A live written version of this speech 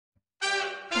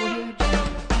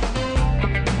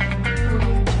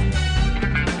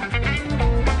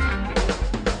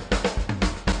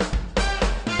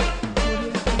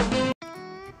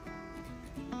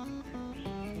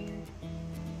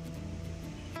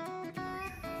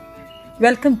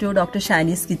Welcome to doctor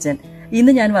Shani's kitchen.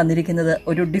 ഇന്ന് ഞാൻ വന്നിരിക്കുന്നത്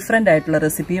ഒരു ഡിഫറെൻ്റ് ആയിട്ടുള്ള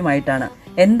റെസിപ്പിയുമായിട്ടാണ്.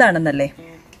 എന്താണെന്നല്ലേ,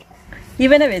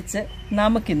 ഇവനെ വെച്ച്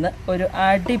നമുക്കിന്ന് ഒരു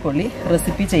അടിപൊളി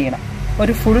റെസിപ്പി ചെയ്യണം.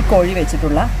 ഒരു ഫുൾ കോഴി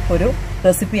വെച്ചിട്ടുള്ള ഒരു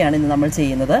റെസിപ്പിയാണ് ഇന്ന് നമ്മൾ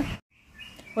ചെയ്യുന്നത്.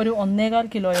 ഒരു 1.25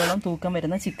 കിലോയോളം തൂക്കം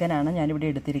വരുന്ന ചിക്കനാണ് ഞാനിവിടെ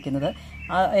എടുത്തിരിക്കുന്നത്.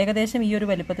 ഏകദേശം ഈ ഒരു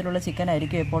വലിപ്പത്തിലുള്ള ചിക്കൻ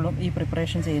ആയിരിക്കും എപ്പോഴും ഈ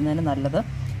പ്രിപ്പറേഷൻ ചെയ്യുന്നതിന് നല്ലത്.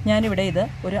 ഞാനിവിടെ ഇത്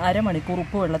ഒരു അരമണിക്കൂർ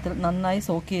ഉപ്പ് വെള്ളത്തിൽ നന്നായി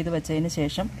സോക്ക് ചെയ്ത് വെച്ചതിന്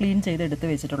ശേഷം ക്ലീൻ ചെയ്ത്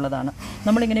എടുത്ത് വെച്ചിട്ടുള്ളതാണ്.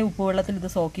 നമ്മളിങ്ങനെ ഉപ്പ് വെള്ളത്തിൽ ഇത്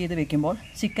സോക്ക് ചെയ്ത് വെക്കുമ്പോൾ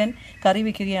ചിക്കൻ കറി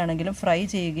വയ്ക്കുകയാണെങ്കിലും ഫ്രൈ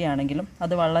ചെയ്യുകയാണെങ്കിലും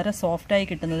അത് വളരെ സോഫ്റ്റായി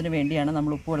കിട്ടുന്നതിന് വേണ്ടിയാണ്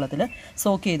നമ്മൾ ഉപ്പ് വെള്ളത്തിൽ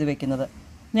സോക്ക് ചെയ്ത് വെക്കുന്നത്.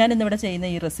 ഞാനിന്നിവിടെ ചെയ്യുന്ന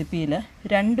ഈ റെസിപ്പിയിൽ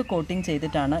 2 കോട്ടിംഗ്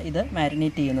ചെയ്തിട്ടാണ് ഇത്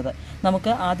മാരിനേറ്റ് ചെയ്യുന്നത്.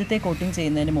 നമുക്ക് ആദ്യത്തെ കോട്ടിംഗ്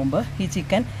ചെയ്യുന്നതിന് മുമ്പ് ഈ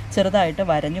ചിക്കൻ ചെറുതായിട്ട്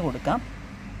വരഞ്ഞു കൊടുക്കാം.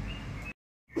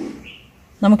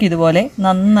 നമുക്കിതുപോലെ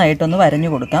നന്നായിട്ടൊന്ന്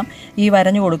വരഞ്ഞു കൊടുക്കാം. ഈ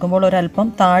വരഞ്ഞു കൊടുക്കുമ്പോൾ ഒരല്പം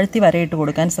താഴ്ത്തി വരയിട്ട്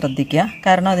കൊടുക്കാൻ ശ്രദ്ധിക്കുക.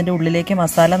 കാരണം അതിൻ്റെ ഉള്ളിലേക്ക്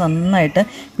മസാല നന്നായിട്ട്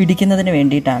പിടിക്കുന്നതിന്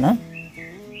വേണ്ടിയിട്ടാണ്.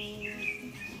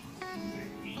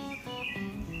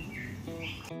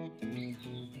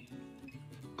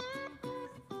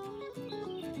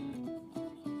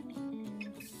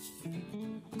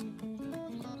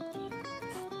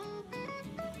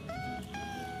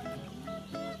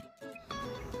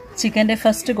 ചിക്കൻ്റെ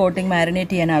ഫസ്റ്റ് കോട്ടിംഗ്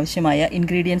മാരിനേറ്റ് ചെയ്യാൻ ആവശ്യമായ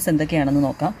ഇൻഗ്രീഡിയൻസ് എന്തൊക്കെയാണെന്ന്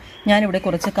നോക്കാം. ഞാനിവിടെ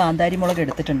കുറച്ച് കാന്താരി മുളക്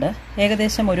എടുത്തിട്ടുണ്ട്.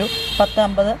 ഏകദേശം ഒരു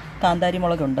 10-50 കാന്താരി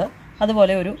മുളകുണ്ട്.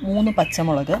 അതുപോലെ ഒരു 3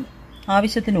 പച്ചമുളക്,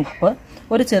 ആവശ്യത്തിന് ഉപ്പ്,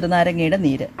 ഒരു ചെറുനാരങ്ങയുടെ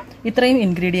നീര്. ഇത്രയും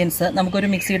ഇൻഗ്രീഡിയൻസ് നമുക്കൊരു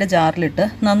മിക്സിയുടെ ജാറിലിട്ട്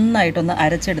നന്നായിട്ടൊന്ന്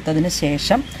അരച്ചെടുത്തതിന്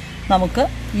ശേഷം നമുക്ക്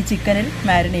ഈ ചിക്കനിൽ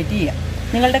മാരിനേറ്റ് ചെയ്യാം.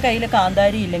 നിങ്ങളുടെ കയ്യിൽ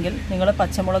കാന്താരി ഇല്ലെങ്കിൽ നിങ്ങൾ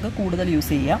പച്ചമുളക് കൂടുതൽ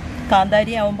യൂസ് ചെയ്യുക.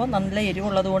 കാന്താരി ആവുമ്പോൾ നല്ല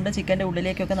എരിവുള്ളതുകൊണ്ട് ചിക്കൻ്റെ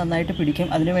ഉള്ളിലേക്കൊക്കെ നന്നായിട്ട് പിടിക്കും.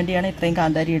 അതിനുവേണ്ടിയാണ് ഇത്രയും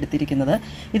കാന്താരി എടുത്തിരിക്കുന്നത്.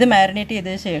 ഇത് മാരിനേറ്റ്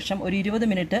ചെയ്തതിന് ശേഷം ഒരു 20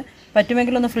 മിനിറ്റ്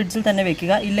പറ്റുമെങ്കിൽ ഒന്ന് ഫ്രിഡ്ജിൽ തന്നെ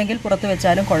വെക്കുക. ഇല്ലെങ്കിൽ പുറത്ത്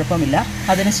വെച്ചാലും കുഴപ്പമില്ല.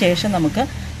 അതിനുശേഷം നമുക്ക്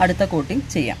അടുത്ത കോട്ടിംഗ്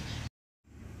ചെയ്യാം.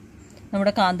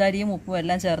 നമ്മുടെ കാന്താരിയും ഉപ്പും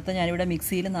എല്ലാം ചേർത്ത് ഞാനിവിടെ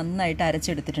മിക്സിയിൽ നന്നായിട്ട്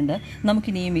അരച്ചെടുത്തിട്ടുണ്ട്.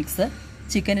 നമുക്കിനി ഈ മിക്സ്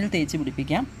ചിക്കനിൽ തേച്ച്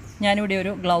പിടിപ്പിക്കാം. ഞാനിവിടെ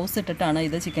ഒരു ഗ്ലൗസ് ഇട്ടിട്ടാണ്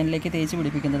ഇത് ചിക്കനിലേക്ക് തേച്ച്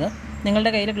പിടിപ്പിക്കുന്നത്. നിങ്ങളുടെ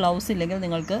കയ്യിൽ ഗ്ലൗസ് ഇല്ലെങ്കിൽ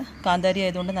നിങ്ങൾക്ക് കാന്താരി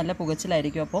ആയതുകൊണ്ട് നല്ല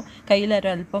പുകച്ചിലായിരിക്കും. അപ്പോൾ കയ്യിൽ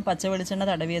ഒരല്പം പച്ച വെളിച്ചെണ്ണ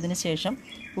തടവിയതിന് ശേഷം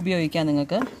ഉപയോഗിക്കാം.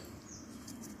 നിങ്ങൾക്ക്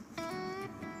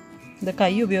ഇത്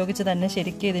കൈ ഉപയോഗിച്ച് തന്നെ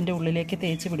ശരിക്കും ഇതിൻ്റെ ഉള്ളിലേക്ക്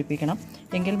തേച്ച് പിടിപ്പിക്കണം.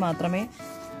 എങ്കിൽ മാത്രമേ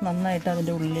നന്നായിട്ട്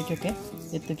അതിൻ്റെ ഉള്ളിലേക്കൊക്കെ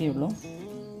എത്തുകയുള്ളൂ.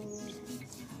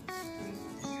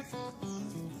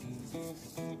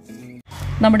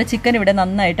 നമ്മുടെ ചിക്കൻ ഇവിടെ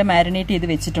നന്നായിട്ട് മാരിനേറ്റ് ചെയ്ത്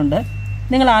വെച്ചിട്ടുണ്ട്.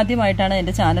 നിങ്ങൾ ആദ്യമായിട്ടാണ്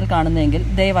എൻ്റെ ചാനൽ കാണുന്നതെങ്കിൽ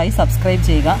ദയവായി സബ്സ്ക്രൈബ്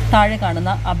ചെയ്യുക. താഴെ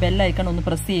കാണുന്ന ആ ബെൽ ഐക്കൺ ഒന്ന്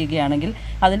പ്രസ് ചെയ്യുകയാണെങ്കിൽ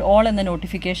അതിൽ ഓൾ എന്ന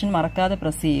നോട്ടിഫിക്കേഷൻ മറക്കാതെ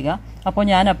പ്രസ് ചെയ്യുക. അപ്പോൾ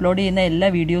ഞാൻ അപ്ലോഡ് ചെയ്യുന്ന എല്ലാ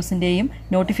വീഡിയോസിൻ്റെയും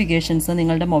നോട്ടിഫിക്കേഷൻസ്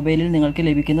നിങ്ങളുടെ മൊബൈലിൽ നിങ്ങൾക്ക്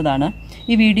ലഭിക്കുന്നതാണ്.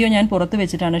 ഈ വീഡിയോ ഞാൻ പുറത്ത്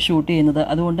വെച്ചിട്ടാണ് ഷൂട്ട് ചെയ്യുന്നത്.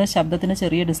 അതുകൊണ്ട് ശബ്ദത്തിന്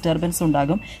ചെറിയ ഡിസ്റ്റർബൻസ്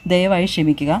ഉണ്ടാകും. ദയവായി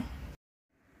ക്ഷമിക്കുക.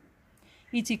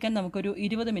 ഈ ചിക്കൻ നമുക്കൊരു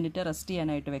 20 മിനിറ്റ് റെസ്റ്റ്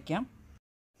ചെയ്യാനായിട്ട് വെക്കാം.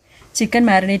 ചിക്കൻ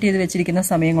മാരിനേറ്റ് ചെയ്ത് വെച്ചിരിക്കുന്ന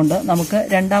സമയം കൊണ്ട് നമുക്ക്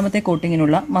രണ്ടാമത്തെ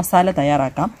കോട്ടിങ്ങിനുള്ള മസാല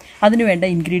തയ്യാറാക്കാം. അതിനുവേണ്ട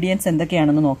ഇൻഗ്രീഡിയൻസ്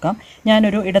എന്തൊക്കെയാണെന്ന് നോക്കാം.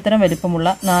 ഞാനൊരു ഇടത്തരം വലിപ്പമുള്ള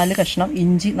 4 കഷ്ണം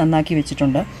ഇഞ്ചി നന്നാക്കി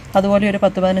വെച്ചിട്ടുണ്ട്. അതുപോലെ ഒരു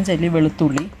 10-15 അല്ലി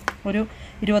വെളുത്തുള്ളി, ഒരു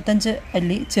 25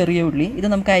 അല്ലി ചെറിയ ഉള്ളി. ഇത്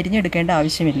നമുക്ക് അരിഞ്ഞെടുക്കേണ്ട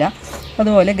ആവശ്യമില്ല.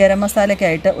 അതുപോലെ ഗരം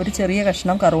മസാലയ്ക്കായിട്ട് ഒരു ചെറിയ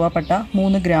കഷ്ണം കറുവാപ്പട്ട,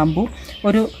 3 ഗ്രാമ്പൂ,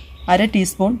 ഒരു 1/2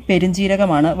 ടീസ്പൂൺ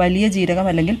പെരുംജീരകമാണ്, വലിയ ജീരകം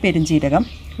അല്ലെങ്കിൽ പെരുംജീരകം,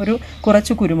 ഒരു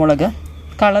കുറച്ച് കുരുമുളക്,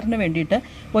 കളറിന് വേണ്ടിയിട്ട്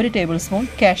 1 table spoon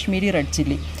Kashmiri red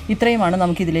chilli. ഇത്രയുമാണ്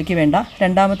നമുക്കിതിലേക്ക് വേണ്ട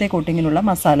രണ്ടാമത്തെ കോട്ടിങ്ങിനുള്ള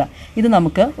മസാല. ഇത്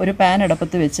നമുക്ക് ഒരു പാൻ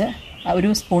അടുപ്പത്ത് വെച്ച്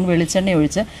 1 സ്പൂൺ വെളിച്ചെണ്ണ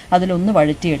ഒഴിച്ച് അതിലൊന്ന്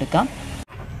വഴറ്റിയെടുക്കാം.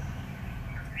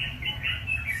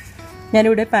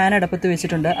 ഞാനിവിടെ പാൻ അടുപ്പത്ത്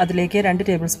വെച്ചിട്ടുണ്ട്. അതിലേക്ക് 2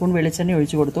 ടേബിൾ സ്പൂൺ വെളിച്ചെണ്ണ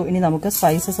ഒഴിച്ചു കൊടുത്തു. ഇനി നമുക്ക്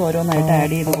സ്പൈസസ് ഓരോന്നായിട്ട്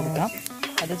ആഡ് ചെയ്ത് കൊടുക്കാം.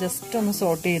 അത് ജസ്റ്റ് ഒന്ന്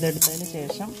സോട്ട് ചെയ്തെടുത്തതിന്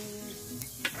ശേഷം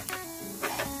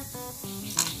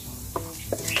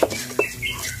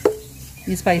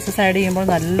ഈ സ്പൈസസ് ആഡ് ചെയ്യുമ്പോൾ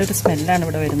നല്ലൊരു സ്മെല്ലാണ്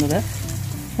ഇവിടെ വരുന്നത്.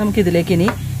 നമുക്കിതിലേക്ക് ഇനി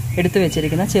എടുത്തു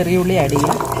വെച്ചിരിക്കുന്ന ചെറിയ ഉള്ളി ആഡ്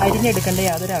ചെയ്യാം. അരിഞ്ഞെടുക്കേണ്ട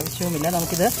യാതൊരു ആവശ്യവുമില്ല.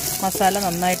 നമുക്കിത് മസാല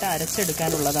നന്നായിട്ട്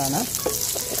അരച്ചെടുക്കാനുള്ളതാണ്.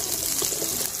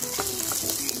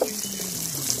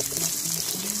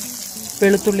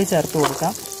 വെളുത്തുള്ളി ചേർത്ത്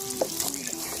കൊടുക്കാം.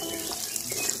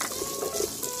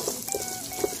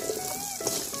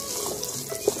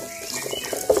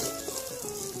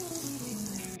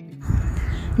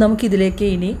 നമുക്കിതിലേക്ക്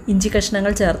ഇനി ഇഞ്ചി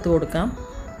കഷ്ണങ്ങൾ ചേർത്ത് കൊടുക്കാം.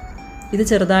 ഇത്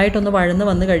ചെറുതായിട്ടൊന്ന് വഴന്ന്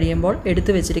വന്ന് കഴിയുമ്പോൾ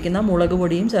എടുത്തു വെച്ചിരിക്കുന്ന മുളക്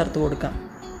പൊടിയും ചേർത്ത് കൊടുക്കാം.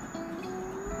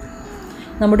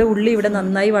 നമ്മുടെ ഉള്ളി ഇവിടെ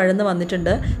നന്നായി വഴന്ന്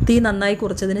വന്നിട്ടുണ്ട്. തീ നന്നായി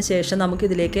കുറച്ചതിന് ശേഷം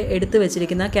നമുക്കിതിലേക്ക് എടുത്തു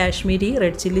വെച്ചിരിക്കുന്ന കാശ്മീരി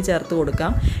റെഡ് ചില്ലി ചേർത്ത്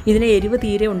കൊടുക്കാം. ഇതിന് എരിവ്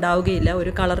തീരെ ഉണ്ടാവുകയില്ല.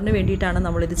 ഒരു കളറിന് വേണ്ടിയിട്ടാണ്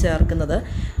നമ്മളിത് ചേർക്കുന്നത്.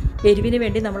 എരിവിന്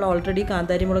വേണ്ടി നമ്മൾ ഓൾറെഡി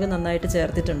കാന്താരി മുളക് നന്നായിട്ട്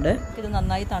ചേർത്തിട്ടുണ്ട്. ഇത്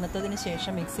നന്നായി തണുത്തതിന്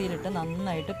ശേഷം മിക്സിയിലിട്ട്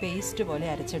നന്നായിട്ട് പേസ്റ്റ് പോലെ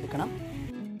അരച്ചെടുക്കണം.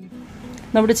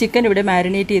 നമ്മുടെ ചിക്കൻ ഇവിടെ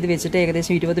മാരിനേറ്റ് ചെയ്ത് വെച്ചിട്ട്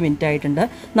ഏകദേശം 20 മിനിറ്റ് ആയിട്ടുണ്ട്.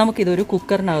 നമുക്കിതൊരു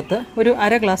കുക്കറിനകത്ത് ഒരു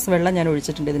അര ഗ്ലാസ് വെള്ളം ഞാൻ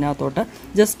ഒഴിച്ചിട്ടുണ്ട് ഇതിനകത്തോട്ട്.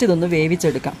 ജസ്റ്റ് ഇതൊന്ന്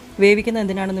വേവിച്ചെടുക്കാം. വേവിക്കുന്നത്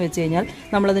എന്തിനാണെന്ന് വെച്ച് കഴിഞ്ഞാൽ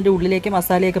നമ്മളതിൻ്റെ ഉള്ളിലേക്ക്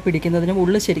മസാലയൊക്കെ പിടിക്കുന്നതിനും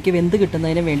ഉള്ളിൽ ശരിക്കും വെന്ത്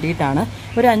കിട്ടുന്നതിനും വേണ്ടിയിട്ടാണ്.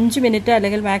 ഒരു 5 മിനിറ്റ്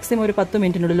അല്ലെങ്കിൽ മാക്സിമം ഒരു 10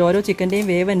 മിനിറ്റിനുള്ളിൽ ഓരോ ചിക്കൻ്റെയും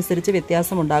വേവ് അനുസരിച്ച്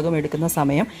വ്യത്യാസം ഉണ്ടാകും എടുക്കുന്ന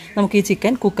സമയം. നമുക്ക് ഈ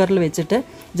ചിക്കൻ കുക്കറിൽ വെച്ചിട്ട്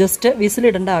ജസ്റ്റ്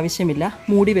വിസിലിടേണ്ട ആവശ്യമില്ല.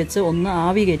 മൂടി വെച്ച് ഒന്ന്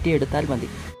ആവി കയറ്റി എടുത്താൽ മതി.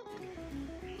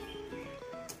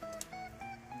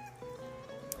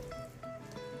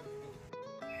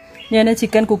 ഞാൻ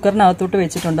ചിക്കൻ കുക്കറിനകത്തോട്ട്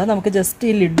വെച്ചിട്ടുണ്ട്. നമുക്ക് ജസ്റ്റ്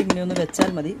ഈ ലിഡ് ഇങ്ങനെ ഒന്ന് വെച്ചാൽ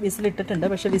മതി. വിസിലിട്ടിട്ടുണ്ട്,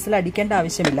 പക്ഷേ വിസിൽ അടിക്കേണ്ട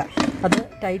ആവശ്യമില്ല. അത്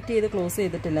ടൈറ്റ് ചെയ്ത് ക്ലോസ്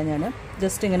ചെയ്തിട്ടില്ല ഞാൻ.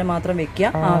 ജസ്റ്റ് ഇങ്ങനെ മാത്രം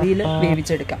വെക്കുക, ആവിയിൽ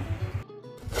വേവിച്ചെടുക്കാം.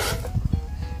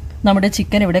 നമ്മുടെ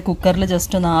ചിക്കൻ ഇവിടെ കുക്കറിൽ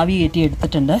ജസ്റ്റ് ഒന്ന് ആവി കയറ്റി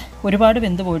എടുത്തിട്ടുണ്ട്. ഒരുപാട്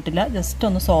വെന്ത് പോയിട്ടില്ല, ജസ്റ്റ്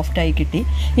ഒന്ന് സോഫ്റ്റായി കിട്ടി.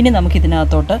 ഇനി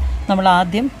നമുക്കിതിനകത്തോട്ട് നമ്മൾ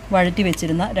ആദ്യം വഴറ്റി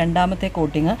വെച്ചിരുന്ന രണ്ടാമത്തെ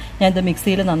കോട്ടിങ് ഞാനിത്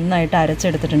മിക്സിയിൽ നന്നായിട്ട്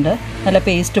അരച്ചെടുത്തിട്ടുണ്ട്. നല്ല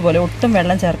പേസ്റ്റ് പോലെ ഒട്ടും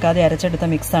വെള്ളം ചേർക്കാതെ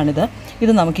അരച്ചെടുത്ത മിക്സാണിത്.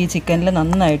 ഇത് നമുക്ക് ഈ ചിക്കനിൽ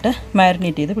നന്നായിട്ട്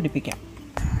മാരിനേറ്റ് ചെയ്ത് പിടിപ്പിക്കാം.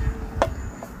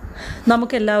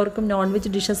 നമുക്കെല്ലാവർക്കും നോൺ വെജ്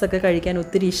ഡിഷസൊക്കെ കഴിക്കാൻ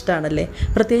ഒത്തിരി ഇഷ്ടമാണല്ലേ.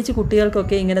 പ്രത്യേകിച്ച്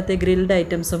കുട്ടികൾക്കൊക്കെ ഇങ്ങനത്തെ ഗ്രിൽഡ്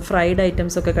ഐറ്റംസും ഫ്രൈഡ്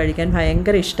ഐറ്റംസൊക്കെ കഴിക്കാൻ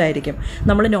ഭയങ്കര ഇഷ്ടമായിരിക്കും.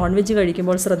 നമ്മൾ നോൺ വെജ്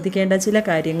കഴിക്കുമ്പോൾ ശ്രദ്ധിക്കേണ്ട ചില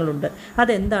കാര്യങ്ങളുണ്ട്.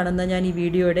 അതെന്താണെന്ന് ഞാൻ ഈ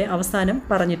വീഡിയോയുടെ അവസാനം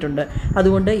പറഞ്ഞിട്ടുണ്ട്.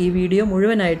 അതുകൊണ്ട് ഈ വീഡിയോ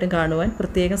മുഴുവനായിട്ടും കാണുവാൻ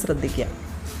പ്രത്യേകം ശ്രദ്ധിക്കുക.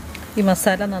 ഈ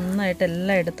മസാല നന്നായിട്ട്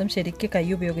എല്ലായിടത്തും ശരിക്കും കൈ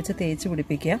ഉപയോഗിച്ച് തേച്ച്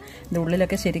പിടിപ്പിക്കുക. ഇതിൻ്റെ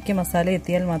ഉള്ളിലൊക്കെ ശരിക്കും മസാല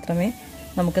എത്തിയാൽ മാത്രമേ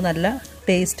നമുക്ക് നല്ല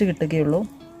ടേസ്റ്റ് കിട്ടുകയുള്ളൂ.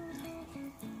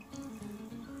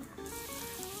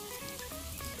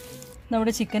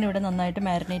 നമ്മുടെ ചിക്കൻ ഇവിടെ നന്നായിട്ട്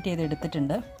മാരിനേറ്റ് ചെയ്ത്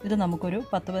എടുത്തിട്ടുണ്ട്. ഇത് നമുക്കൊരു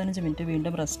 10-15 മിനിറ്റ്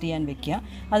വീണ്ടും റെസ്റ്റ് ചെയ്യാൻ വെക്കുക.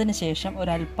 അതിനുശേഷം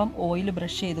ഒരല്പം ഓയിൽ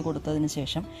ബ്രഷ് ചെയ്ത് കൊടുത്തതിന്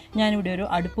ശേഷം ഞാനിവിടെ ഒരു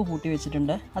അടുപ്പ് കൂട്ടി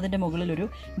വെച്ചിട്ടുണ്ട്. അതിൻ്റെ മുകളിലൊരു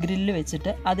ഗ്രില്ല്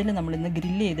വെച്ചിട്ട് അതിൽ നമ്മളിന്ന്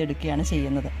ഗ്രില്ല് ചെയ്തെടുക്കുകയാണ്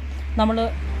ചെയ്യുന്നത്. നമ്മൾ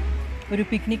ഒരു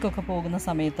പിക്നിക്കൊക്കെ പോകുന്ന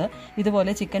സമയത്ത്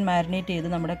ഇതുപോലെ ചിക്കൻ മാരിനേറ്റ് ചെയ്ത്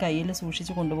നമ്മുടെ കയ്യിൽ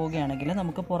സൂക്ഷിച്ച് കൊണ്ടുപോവുകയാണെങ്കിൽ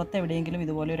നമുക്ക് പുറത്ത് എവിടെയെങ്കിലും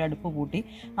ഇതുപോലെ ഒരു അടുപ്പ് കൂട്ടി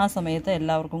ആ സമയത്ത്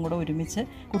എല്ലാവർക്കും കൂടെ ഒരുമിച്ച്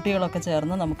കുട്ടികളൊക്കെ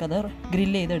ചേർന്ന് നമുക്കത്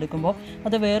ഗ്രില്ല് ചെയ്തെടുക്കുമ്പോൾ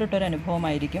അത് വേറിട്ടൊരു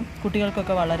അനുഭവമായിരിക്കും.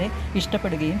 കുട്ടികൾക്കൊക്കെ വളരെ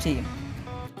ഇഷ്ടപ്പെടുകയും ചെയ്യും.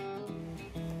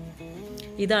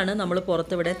 ഇതാണ് നമ്മൾ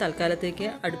പുറത്തിവിടെ തൽക്കാലത്തേക്ക്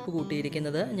അടുപ്പ്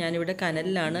കൂട്ടിയിരിക്കുന്നത്. ഞാനിവിടെ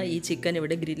കനലിലാണ് ഈ ചിക്കൻ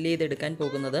ഇവിടെ ഗ്രില്ല് ചെയ്തെടുക്കാൻ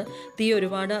പോകുന്നത്. തീ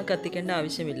ഒരുപാട് കത്തിക്കേണ്ട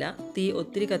ആവശ്യമില്ല. തീ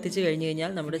ഒത്തിരി കത്തിച്ച് കഴിഞ്ഞ്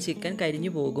കഴിഞ്ഞാൽ നമ്മുടെ ചിക്കൻ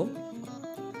കരിഞ്ഞു പോകും.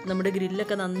 നമ്മുടെ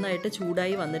ഗ്രില്ലൊക്കെ നന്നായിട്ട്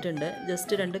ചൂടായി വന്നിട്ടുണ്ട്.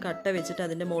 ജസ്റ്റ് 2 കട്ട വെച്ചിട്ട്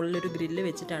അതിൻ്റെ മുകളിലൊരു ഗ്രില്ല്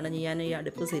വെച്ചിട്ടാണ് ഞാൻ ഈ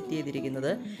അടുപ്പ് സെറ്റ് ചെയ്തിരിക്കുന്നത്.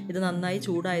 ഇത് നന്നായി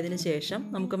ചൂടായതിന് ശേഷം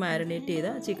നമുക്ക് മാരിനേറ്റ് ചെയ്ത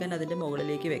ചിക്കൻ അതിൻ്റെ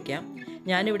മുകളിലേക്ക് വെക്കാം.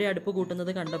 ഞാനിവിടെ അടുപ്പ്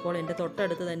കൂട്ടുന്നത് കണ്ടപ്പോൾ എൻ്റെ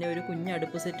തൊട്ടടുത്ത് തന്നെ ഒരു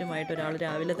കുഞ്ഞടുപ്പ് സെറ്റുമായിട്ട് ഒരാൾ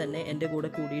രാവിലെ തന്നെ എൻ്റെ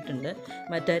കൂടെ കൂടിയിട്ടുണ്ട്.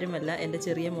 മറ്റാരുമല്ല, എൻ്റെ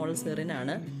ചെറിയ മോൾ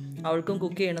സെറിനാണ്. അവൾക്കും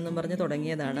കുക്ക് ചെയ്യണമെന്നും പറഞ്ഞ്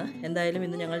തുടങ്ങിയതാണ്. എന്തായാലും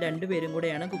ഇന്ന് ഞങ്ങൾ 2 പേരും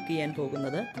കൂടെയാണ് കുക്ക് ചെയ്യാൻ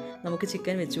പോകുന്നത്. നമുക്ക്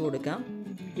ചിക്കൻ വെച്ച് കൊടുക്കാം.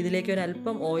 ഇതിലേക്ക്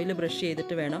ഒരല്പം ഓയിൽ ബ്രഷ്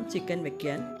ചെയ്തിട്ട് വേണം ചിക്കൻ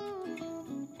വെക്കാൻ.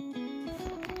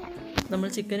 നമ്മൾ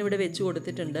ചിക്കൻ ഇവിടെ വെച്ച്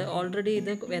കൊടുത്തിട്ടുണ്ട്. ഓൾറെഡി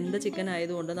ഇത് വെന്ത ചിക്കൻ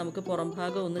ആയതുകൊണ്ട് നമുക്ക് പുറം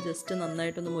ഭാഗം ഒന്ന് ജസ്റ്റ്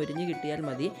നന്നായിട്ടൊന്ന് മൊരിഞ്ഞ് കിട്ടിയാൽ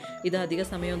മതി. ഇത് അധിക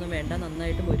സമയമൊന്നും വേണ്ട,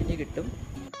 നന്നായിട്ട് മൊരിഞ്ഞ് കിട്ടും.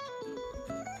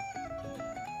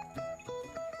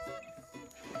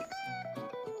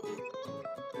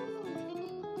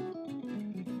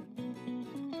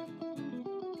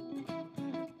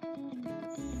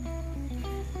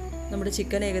 നമ്മുടെ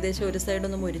ചിക്കൻ ഏകദേശം ഒരു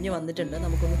സൈഡൊന്ന് മുരിഞ്ഞ് വന്നിട്ടുണ്ട്.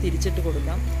 നമുക്കൊന്ന് തിരിച്ചിട്ട്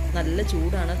കൊടുക്കാം. നല്ല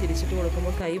ചൂടാണ്. തിരിച്ചിട്ട്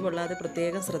കൊടുക്കുമ്പോൾ കൈ പൊള്ളാതെ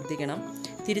പ്രത്യേകം ശ്രദ്ധിക്കണം.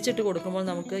 തിരിച്ചിട്ട് കൊടുക്കുമ്പോൾ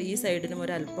നമുക്ക് ഈ സൈഡിലും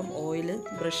ഒരല്പം ഓയിൽ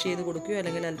ബ്രഷ് ചെയ്ത് കൊടുക്കുകയോ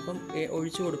അല്ലെങ്കിൽ അല്പം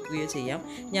ഒഴിച്ചു കൊടുക്കുകയോ ചെയ്യാം.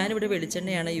 ഞാനിവിടെ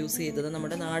വെളിച്ചെണ്ണയാണ് യൂസ് ചെയ്തത്.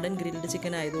 നമ്മുടെ നാടൻ ഗ്രിൽഡ്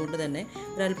ചിക്കൻ ആയതുകൊണ്ട് തന്നെ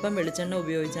ഒരല്പം വെളിച്ചെണ്ണ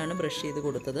ഉപയോഗിച്ചാണ് ബ്രഷ് ചെയ്ത്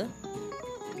കൊടുത്തത്.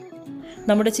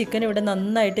 നമ്മുടെ ചിക്കൻ ഇവിടെ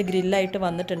നന്നായിട്ട് ഗ്രില്ലായിട്ട്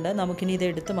വന്നിട്ടുണ്ട്. നമുക്കിനി ഇത്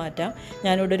എടുത്ത് മാറ്റാം.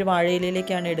 ഞാനിവിടെ ഒരു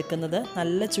വാഴയിലയിലേക്കാണ് എടുക്കുന്നത്.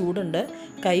 നല്ല ചൂടുണ്ട്,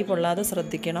 കൈ പൊള്ളാതെ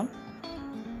ശ്രദ്ധിക്കണം.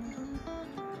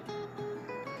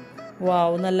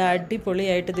 വാവ്, നല്ല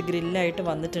അടിപൊളിയായിട്ട് ഇത് ഗ്രില്ലായിട്ട്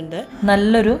വന്നിട്ടുണ്ട്.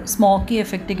 നല്ലൊരു സ്മോക്കി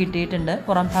എഫക്റ്റ് കിട്ടിയിട്ടുണ്ട്.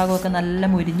 പുറം ഭാഗമൊക്കെ നല്ല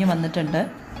മുരിഞ്ഞ് വന്നിട്ടുണ്ട്.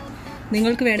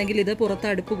 നിങ്ങൾക്ക് വേണമെങ്കിൽ ഇത് പുറത്ത്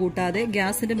അടുപ്പ് കൂട്ടാതെ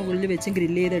ഗ്യാസിൻ്റെ മുകളിൽ വെച്ച്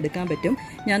ഗ്രില്ല് ചെയ്തെടുക്കാൻ പറ്റും.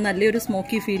 ഞാൻ നല്ലൊരു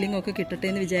സ്മോക്കി ഫീലിംഗ് ഒക്കെ കിട്ടട്ടെ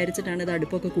എന്ന് വിചാരിച്ചിട്ടാണ് ഇത്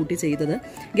അടുപ്പൊക്കെ കൂട്ടി ചെയ്തത്.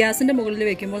 ഗ്യാസിൻ്റെ മുകളിൽ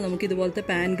വെക്കുമ്പോൾ നമുക്ക് ഇതുപോലത്തെ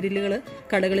പാൻ ഗ്രില്ലുകൾ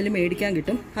കടകളിൽ മേടിക്കാൻ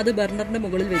കിട്ടും. അത് ബർണറിൻ്റെ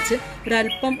മുകളിൽ വെച്ച്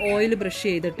ഒരല്പം ഓയിൽ ബ്രഷ്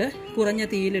ചെയ്തിട്ട് കുറഞ്ഞ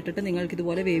തീയിലിട്ടിട്ട് നിങ്ങൾക്ക്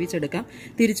ഇതുപോലെ വേവിച്ചെടുക്കാം.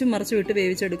 തിരിച്ചും മറിച്ചും ഇട്ട്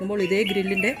വേവിച്ചെടുക്കുമ്പോൾ ഇതേ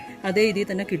ഗ്രില്ലിൻ്റെ അതേ ഇതിൽ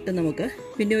തന്നെ കിട്ടും നമുക്ക്.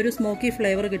 പിന്നെ ഒരു സ്മോക്കി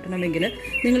ഫ്ലേവർ കിട്ടണമെങ്കിൽ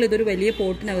നിങ്ങളിതൊരു വലിയ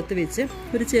പോട്ടിനകത്ത് വെച്ച്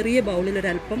ഒരു ചെറിയ ബൗളിൽ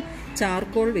ഒരല്പം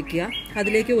ചാർക്കോൾ വെക്കുക.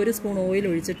 അതിലേക്ക് 1 സ്പൂൺ ഓയിൽ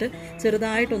ഒഴിച്ചിട്ട്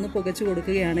ചെറുതായിട്ടൊന്ന് പുകച്ചു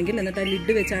കൊടുക്കുകയാണെങ്കിൽ എന്നിട്ട് ആ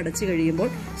ലിഡ് വെച്ച് അടച്ചു കഴിയുമ്പോൾ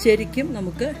ശരിക്കും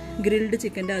നമുക്ക് ഗ്രിൽഡ്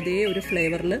ചിക്കൻ്റെ അതേ ഒരു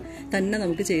ഫ്ലേവറിൽ തന്നെ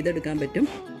നമുക്ക് ചെയ്തെടുക്കാൻ പറ്റും.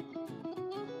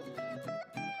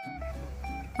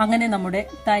 അങ്ങനെ നമ്മുടെ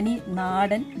തനി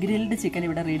നാടൻ ഗ്രിൽഡ് ചിക്കൻ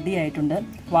ഇവിടെ റെഡി ആയിട്ടുണ്ട്.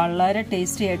 വളരെ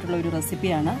ടേസ്റ്റി ആയിട്ടുള്ള ഒരു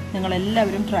റെസിപ്പിയാണ്.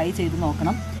 നിങ്ങളെല്ലാവരും ട്രൈ ചെയ്ത്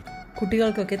നോക്കണം.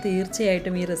 കുട്ടികൾക്കൊക്കെ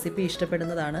തീർച്ചയായിട്ടും ഈ റെസിപ്പി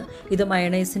ഇഷ്ടപ്പെടുന്നതാണ്. ഇത്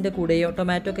മയണൈസിൻ്റെ കൂടെയോ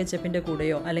ടൊമാറ്റോ കെച്ചപ്പിൻ്റെ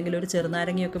കൂടെയോ അല്ലെങ്കിൽ ഒരു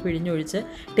ചെറുനാരങ്ങയൊക്കെ പിഴിഞ്ഞൊഴിച്ച്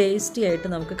ടേസ്റ്റി ആയിട്ട്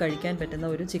നമുക്ക് കഴിക്കാൻ പറ്റുന്ന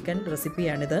ഒരു chicken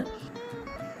റെസിപ്പിയാണിത്.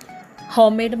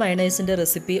 Home made മയണൈസിൻ്റെ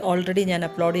recipe already ഞാൻ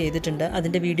അപ്ലോഡ് ചെയ്തിട്ടുണ്ട്.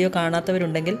 അതിൻ്റെ വീഡിയോ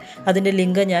കാണാത്തവരുണ്ടെങ്കിൽ അതിൻ്റെ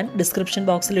ലിങ്ക് ഞാൻ ഡിസ്ക്രിപ്ഷൻ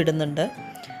ബോക്സിൽ ഇടുന്നുണ്ട്.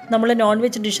 നമ്മൾ നോൺ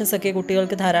വെജ് ഡിഷസൊക്കെ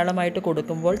കുട്ടികൾക്ക് ധാരാളമായിട്ട്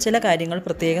കൊടുക്കുമ്പോൾ ചില കാര്യങ്ങൾ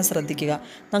പ്രത്യേകം ശ്രദ്ധിക്കുക.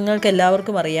 നിങ്ങൾക്ക്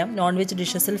എല്ലാവർക്കും അറിയാം, നോൺ വെജ്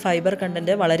ഡിഷസിൽ ഫൈബർ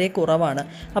കണ്ടൻറ്റ് വളരെ കുറവാണ്.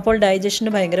 അപ്പോൾ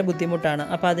ഡൈജഷന് ഭയങ്കര ബുദ്ധിമുട്ടാണ്.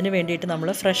 അപ്പോൾ അതിന് വേണ്ടിയിട്ട് നമ്മൾ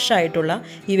ഫ്രഷ് ആയിട്ടുള്ള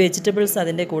ഈ വെജിറ്റബിൾസ്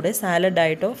അതിൻ്റെ കൂടെ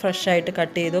സാലഡായിട്ടോ ഫ്രഷ് ആയിട്ട്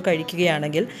കട്ട് ചെയ്തോ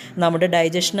കഴിക്കുകയാണെങ്കിൽ നമ്മുടെ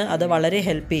ഡൈജഷന് അത് വളരെ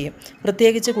ഹെൽപ്പ് ചെയ്യും.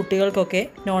 പ്രത്യേകിച്ച് കുട്ടികൾക്കൊക്കെ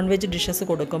നോൺ വെജ് ഡിഷസ്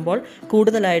കൊടുക്കുമ്പോൾ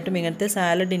കൂടുതലായിട്ടും ഇങ്ങനത്തെ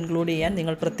സാലഡ് ഇൻക്ലൂഡ് ചെയ്യാൻ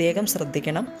നിങ്ങൾ പ്രത്യേകം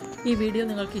ശ്രദ്ധിക്കണം. ഈ വീഡിയോ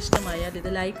നിങ്ങൾക്ക് ഇഷ്ടമായാൽ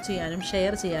ഇത് ലൈക്ക് ചെയ്യാനും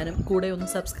ഷെയർ ചെയ്യാനും കൂടെ ഒന്ന്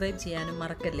സബ്സ്ക്രൈബ് ചെയ്യാനും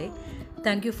മറക്കല്ലേ.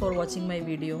 Thank you for watching my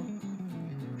video.